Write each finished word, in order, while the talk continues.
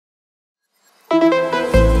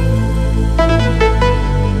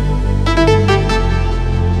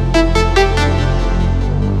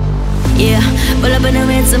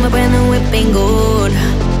wheels and my brand new whip ain't gold.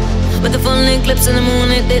 With the full eclipse and the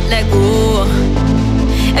moon, it lit like whoa.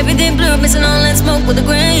 Everything blurred, missing all that smoke with the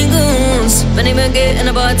gray goons. Funny but getting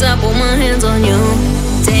a bar top, put my hands on you.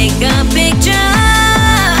 Take a picture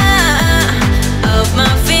of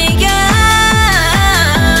my figure,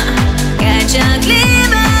 catch a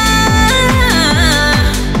glimmer.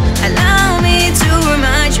 Allow me to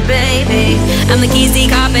remind you, baby, I'm the keys to your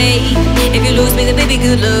car, babe. If you lose me, then baby,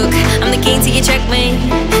 good luck. I'm the king to your checkmate.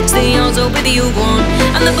 Stay on, so baby, you won.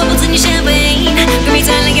 I'm the bubbles in your champagne. Give me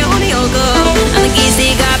time like you're on your go. I'm the keys to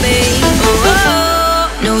your car, babe. Oh, oh,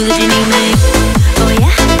 oh. Know that you need me. Oh,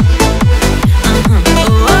 yeah.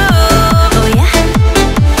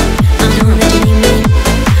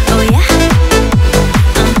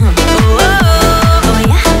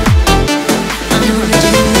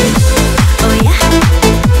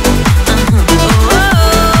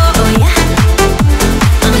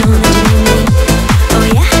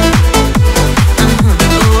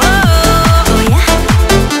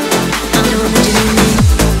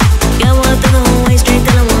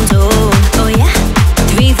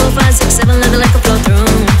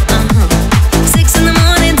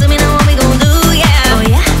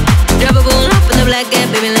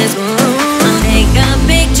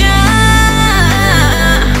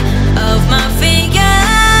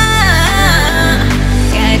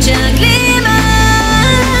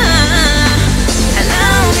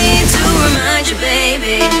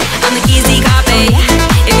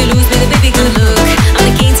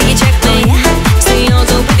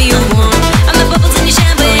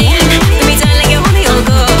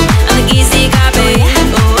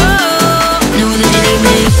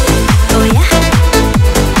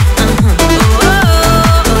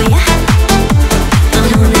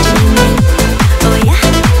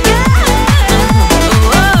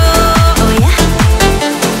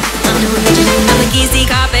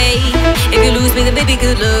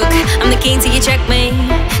 King to your checkmate.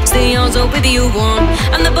 Stay on, so baby, you won.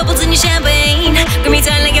 I'm the bubbles in your champagne. Give me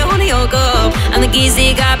time like